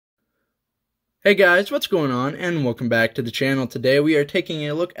Hey guys, what's going on? And welcome back to the channel. Today we are taking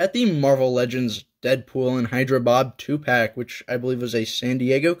a look at the Marvel Legends Deadpool and Hydra Bob 2-pack, which I believe was a San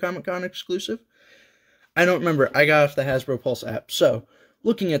Diego Comic-Con exclusive. I don't remember. I got off the Hasbro Pulse app. So,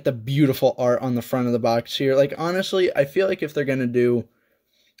 looking at the beautiful art on the front of the box here, like honestly, I feel like if they're going to do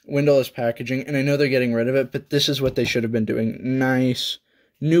windowless packaging, and I know they're getting rid of it, but this is what they should have been doing. Nice,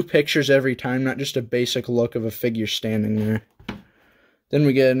 new pictures every time, not just a basic look of a figure standing there. Then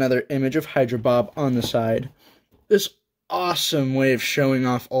we get another image of Hydra Bob on the side. This awesome way of showing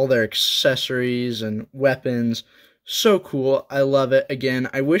off all their accessories and weapons. So cool. I love it. Again,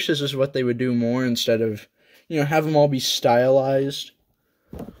 I wish this is what they would do more instead of, have them all be stylized.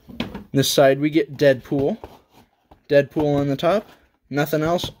 This side we get Deadpool. Deadpool on the top. Nothing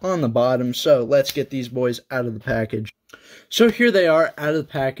else on the bottom. So let's get these boys out of the package. So here they are out of the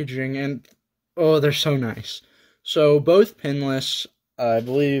packaging, and oh, they're so nice. So both pinless. I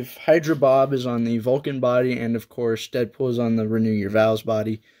believe Hydra Bob is on the Vulcan body, and of course, Deadpool is on the Renew Your Vows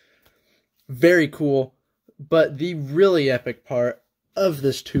body. Very cool, but the really epic part of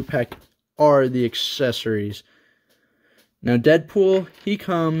this 2-pack are the accessories. Now, Deadpool, he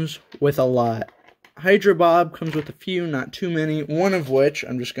comes with a lot. Hydra Bob comes with a few, not too many, one of which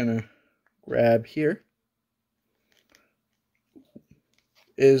I'm just going to grab here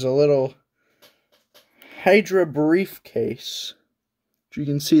is a little Hydra briefcase. You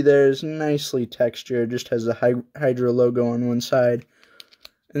can see there is nicely textured, just has the Hydra logo on one side.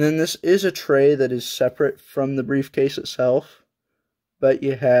 And then this is a tray that is separate from the briefcase itself. But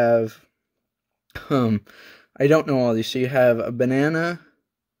you have, I don't know all these. So you have a banana,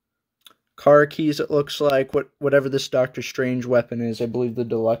 car keys it looks like, whatever this Doctor Strange weapon is, I believe the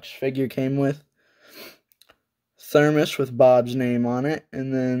deluxe figure came with. Thermos with Bob's name on it,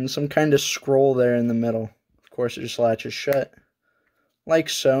 and then some kind of scroll there in the middle. Of course it just latches shut. Like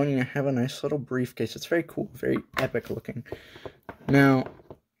so, and you have a nice little briefcase. It's very cool, very epic looking. Now,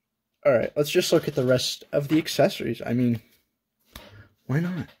 alright, let's just look at the rest of the accessories. I mean, why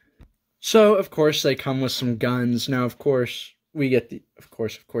not? So, of course, they come with some guns. Now, of course, we get the, of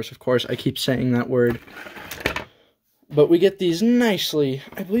course, I keep saying that word. But we get these nicely,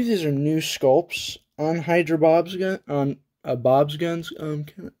 I believe these are new sculpts on Hydra Bob's gun, on Bob's guns.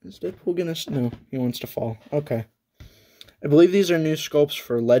 Is Deadpool gonna, no, he wants to fall. Okay. I believe these are new sculpts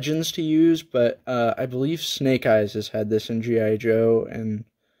for Legends to use, but I believe Snake Eyes has had this in G.I. Joe, and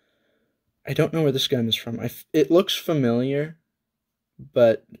I don't know where this gun is from. It looks familiar,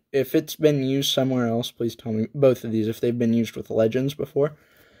 but if it's been used somewhere else, please tell me. Both of these, if they've been used with Legends before,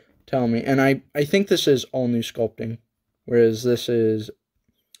 tell me. And I think this is all new sculpting, whereas this is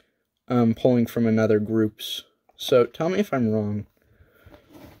pulling from another group's. So tell me if I'm wrong.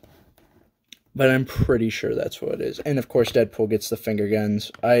 But I'm pretty sure that's what it is. And, of course, Deadpool gets the finger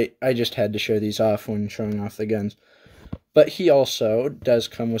guns. I just had to show these off when showing off the guns. But he also does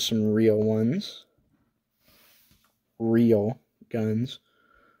come with some real ones. Real guns.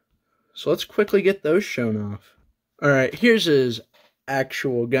 So let's quickly get those shown off. Alright, here's his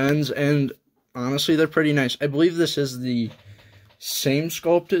actual guns. And, honestly, they're pretty nice. I believe this is the same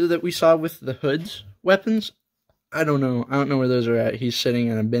sculptor that we saw with the Hood's weapons. I don't know. I don't know where those are at. He's sitting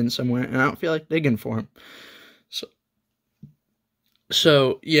in a bin somewhere, and I don't feel like digging for him.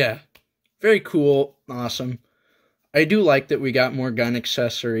 So yeah. Very cool. Awesome. I do like that we got more gun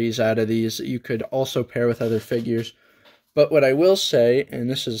accessories out of these that you could also pair with other figures. But what I will say, and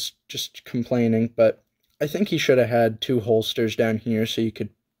this is just complaining, but I think he should have had 2 holsters down here so you could,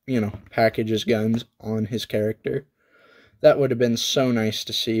 package his guns on his character. That would have been so nice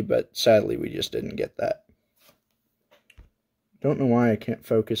to see, but sadly we just didn't get that. Don't know why I can't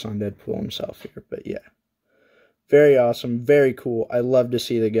focus on Deadpool himself here, but yeah. Very awesome, very cool. I love to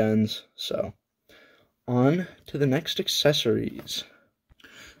see the guns. So, on to the next accessories.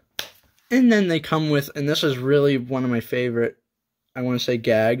 And then they come with, and this is really one of my favorite, I want to say,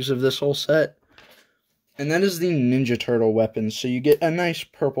 gags of this whole set. And that is the Ninja Turtle weapons. So you get a nice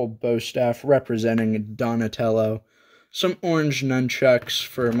purple bow staff representing Donatello. Some orange nunchucks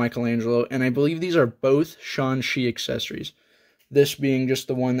for Michelangelo. And I believe these are both Shang-Chi accessories. This being just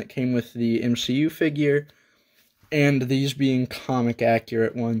the one that came with the MCU figure, and these being comic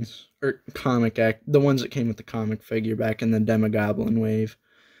accurate ones, or the ones that came with the comic figure back in the Demogoblin wave.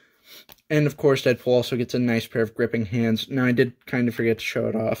 And of course, Deadpool also gets a nice pair of gripping hands. Now, I did kind of forget to show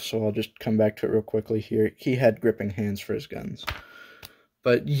it off, so I'll just come back to it real quickly here. He had gripping hands for his guns.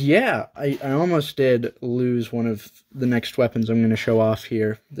 But yeah, I almost did lose one of the next weapons I'm going to show off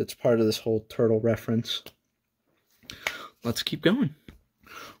here that's part of this whole turtle reference. Let's keep going.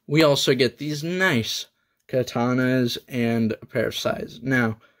 We also get these nice katanas and a pair of scythes.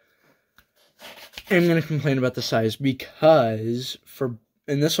 Now, am going to complain about the size because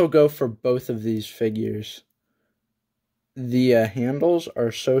and this will go for both of these figures, the handles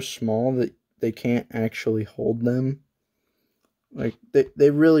are so small that they can't actually hold them. Like, they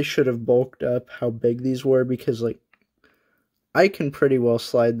really should have bulked up how big these were, because, like, I can pretty well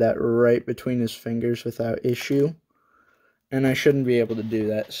slide that right between his fingers without issue, and I shouldn't be able to do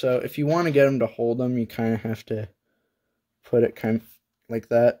that. So if you want to get him to hold them, you kind of have to put it kind of like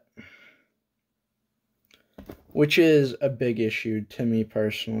that, which is a big issue to me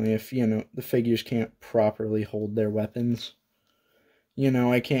personally. If, you know, the figures can't properly hold their weapons, you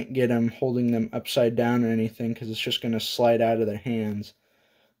know, I can't get them holding them upside down or anything, because it's just going to slide out of their hands.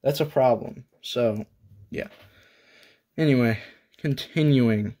 That's a problem. So, yeah. Anyway,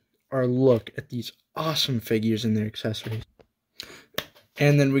 continuing our look at these awesome figures and their accessories.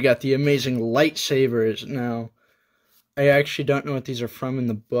 And then we got the amazing lightsabers. Now, I actually don't know what these are from in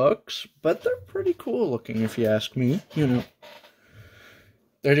the books, but they're pretty cool looking if you ask me. You know,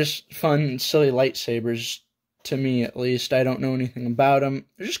 they're just fun, silly lightsabers, to me at least. I don't know anything about them.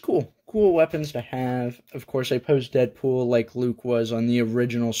 They're just cool. Cool weapons to have. Of course, I posed Deadpool like Luke was on the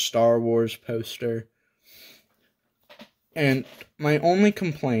original Star Wars poster. And my only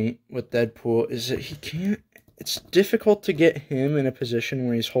complaint with Deadpool is that he can't... It's difficult to get him in a position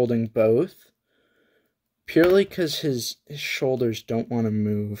where he's holding both, purely because his shoulders don't want to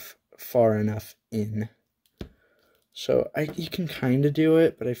move far enough in. So he can kind of do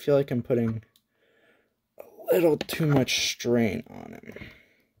it, but I feel like I'm putting a little too much strain on him.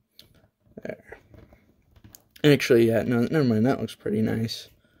 There. Actually, yeah, no, never mind. That looks pretty nice.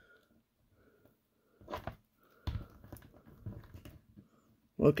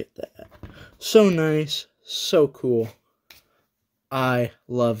 Look at that. So nice. So cool. I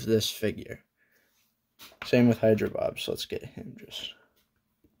love this figure. Same with Hydra Bob, so let's get him just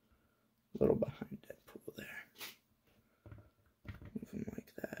a little behind Deadpool there. Move him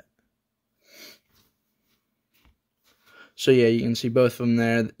like that. So yeah, you can see both of them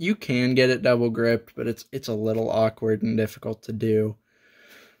there. You can get it double gripped, but it's a little awkward and difficult to do.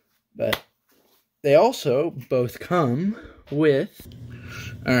 But they also both come with...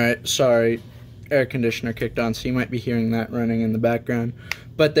 Alright, sorry. Air conditioner kicked on, so you might be hearing that running in the background.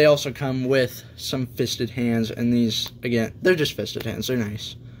 But they also come with some fisted hands, and these, again, they're just fisted hands. They're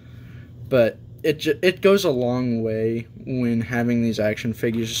nice. But it goes a long way when having these action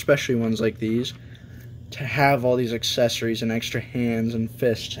figures, especially ones like these, to have all these accessories and extra hands and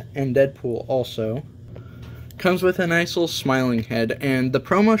fists. And Deadpool also comes with a nice little smiling head. And the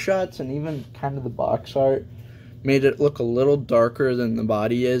promo shots and even kind of the box art made it look a little darker than the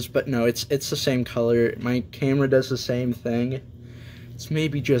body is, but no, it's the same color. My camera does the same thing. It's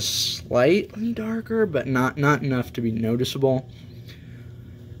maybe just slightly darker, but not enough to be noticeable.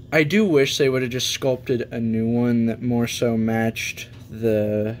 I do wish they would have just sculpted a new one that more so matched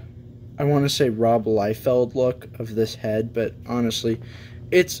the, I want to say, Rob Liefeld look of this head, but honestly,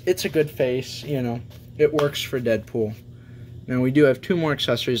 it's a good face, you know. It works for Deadpool. Now, we do have two more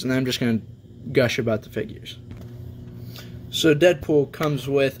accessories, and then I'm just going to gush about the figures. So Deadpool comes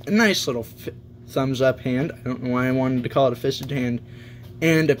with a nice little thumbs up hand. I don't know why I wanted to call it a fisted hand.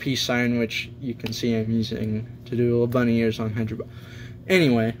 And a peace sign, which you can see I'm using to do little bunny ears on Hydra.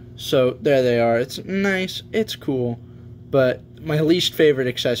 Anyway, so there they are. It's nice. It's cool. But my least favorite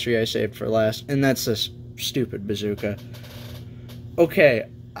accessory I saved for last, and that's this stupid bazooka. Okay,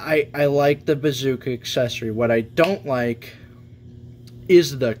 I like the bazooka accessory. What I don't like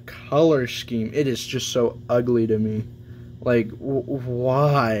is the color scheme. It is just so ugly to me. Like,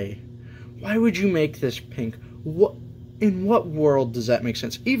 why? Why would you make this pink? In what world does that make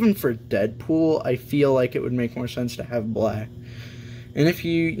sense? Even for Deadpool, I feel like it would make more sense to have black. And if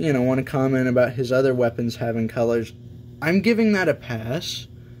you want to comment about his other weapons having colors, I'm giving that a pass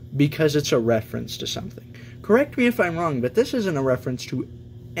because it's a reference to something. Correct me if I'm wrong, but this isn't a reference to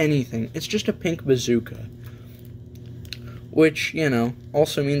anything. It's just a pink bazooka. Which,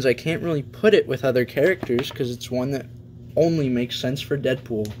 also means I can't really put it with other characters because it's one that only makes sense for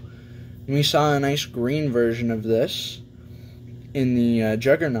Deadpool. And we saw a nice green version of this in the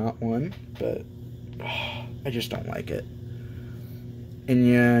Juggernaut one, but I just don't like it. And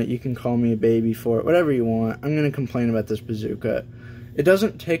yeah, you can call me a baby for it, whatever you want. I'm going to complain about this bazooka. It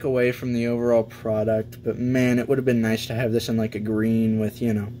doesn't take away from the overall product, but man, it would have been nice to have this in like a green with,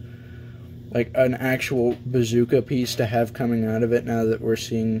 like an actual bazooka piece to have coming out of it now that we're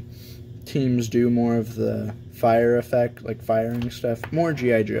seeing teams do more of the fire effect, like firing stuff. More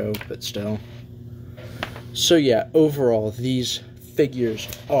G.I. Joe, but still. So yeah, overall, these figures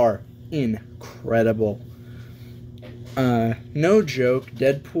are incredible. No joke,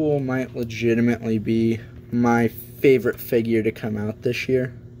 Deadpool might legitimately be my favorite figure to come out this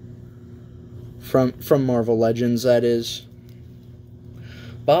year. From Marvel Legends, that is.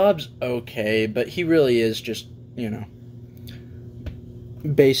 Bob's okay, but he really is just, you know,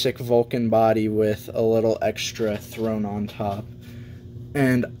 basic Vulcan body with a little extra thrown on top.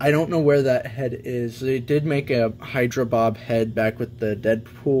 And I don't know where that head is. They did make a Hydra Bob head back with the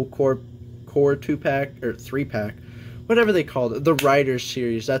Deadpool core 2-pack, or 3-pack, whatever they called it. The Riders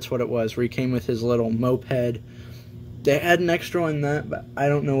series, that's what it was, where he came with his little moped. They had an extra in that, but I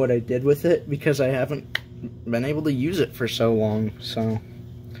don't know what I did with it because I haven't been able to use it for so long. So,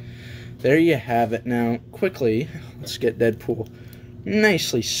 there you have it. Now, quickly, let's get Deadpool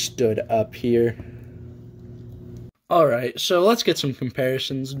nicely stood up here. Alright, so let's get some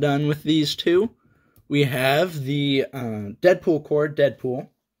comparisons done with these two. We have the Deadpool core Deadpool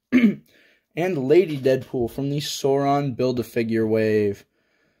and Lady Deadpool from the Sauron Build-A-Figure wave.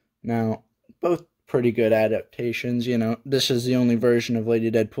 Now, both pretty good adaptations, you know. This is the only version of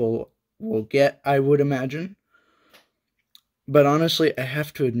Lady Deadpool we'll get, I would imagine. But honestly, I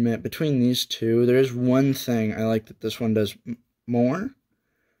have to admit, between these two, there is one thing I like that this one does more.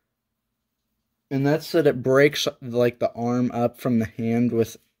 And that's that it breaks, like, the arm up from the hand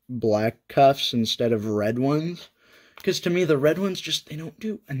with black cuffs instead of red ones. Because to me, the red ones just, they don't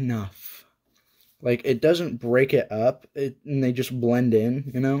do enough. Like, it doesn't break it up, and they just blend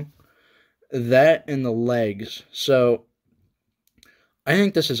in, you know? That and the legs. So, I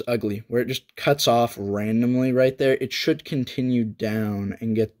think this is ugly, where it just cuts off randomly right there. It should continue down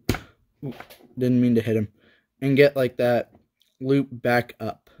and get, didn't mean to hit him, and get, like, that loop back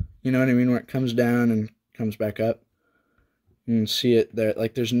up. You know what I mean? Where it comes down and comes back up. You can see it there.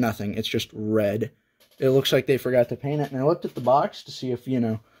 Like, there's nothing. It's just red. It looks like they forgot to paint it. And I looked at the box to see if, you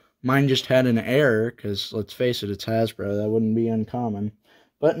know, mine just had an error. Because, let's face it, it's Hasbro. That wouldn't be uncommon.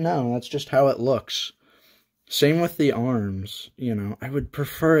 But no, that's just how it looks. Same with the arms. You know, I would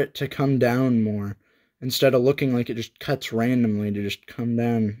prefer it to come down more. Instead of looking like it just cuts randomly to just come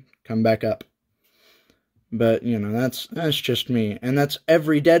down, come back up. But, you know, that's just me. And that's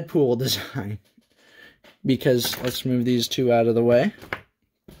every Deadpool design. Because, let's move these two out of the way.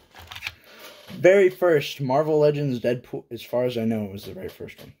 Very first Marvel Legends Deadpool, as far as I know, it was the very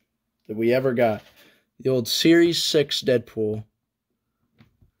first one that we ever got. The old Series 6 Deadpool,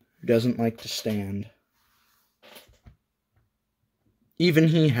 who doesn't like to stand. Even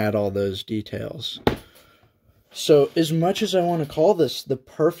he had all those details. So, as much as I want to call this the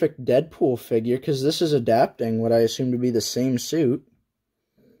perfect Deadpool figure, because this is adapting what I assume to be the same suit.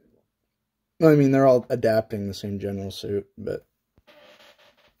 I mean, they're all adapting the same general suit, but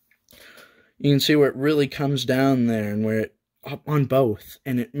you can see where it really comes down there and where it up on both.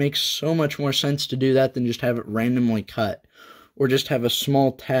 And it makes so much more sense to do that than just have it randomly cut. Or just have a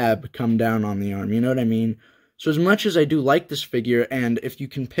small tab come down on the arm, you know what I mean? So as much as I do like this figure, and if you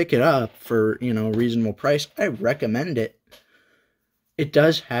can pick it up for, you know, a reasonable price, I recommend it. It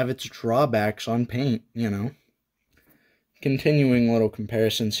does have its drawbacks on paint, you know. Continuing little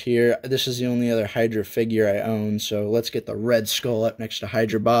comparisons here. This is the only other Hydra figure I own, so let's get the Red Skull up next to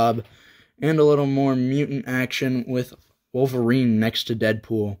Hydra Bob. And a little more mutant action with Wolverine next to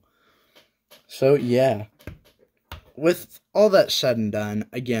Deadpool. So, yeah. With all that said and done,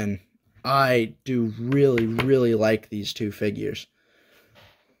 again, I do really, really like these two figures.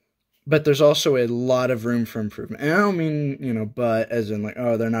 But there's also a lot of room for improvement. And I don't mean, you know, but as in like,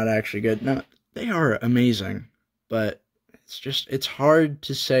 oh, they're not actually good. No, they are amazing. But it's hard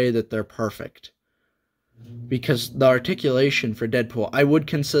to say that they're perfect. Because the articulation for Deadpool, I would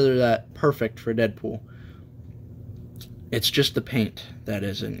consider that perfect for Deadpool. It's just the paint that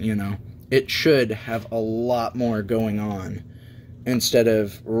isn't, you know. It should have a lot more going on. Instead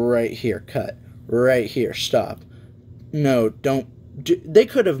of right here, cut, right here, stop. No, don't. They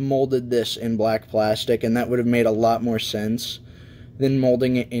could have molded this in black plastic, and that would have made a lot more sense than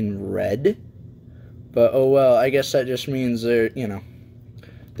molding it in red. But, oh well, I guess that just means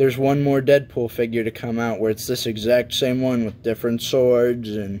there's one more Deadpool figure to come out where it's this exact same one with different swords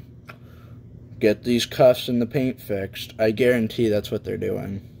and get these cuffs and the paint fixed. I guarantee that's what they're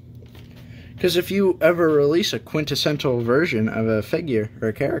doing. Because if you ever release a quintessential version of a figure or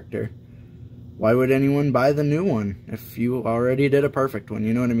a character, why would anyone buy the new one if you already did a perfect one?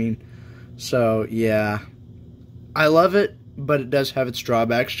 You know what I mean? So, yeah. I love it, but it does have its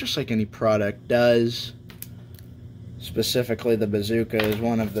drawbacks, just like any product does. Specifically, the bazooka is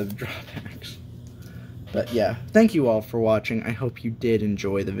one of the drawbacks. But, yeah. Thank you all for watching. I hope you did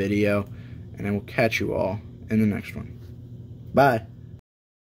enjoy the video, and I will catch you all in the next one. Bye.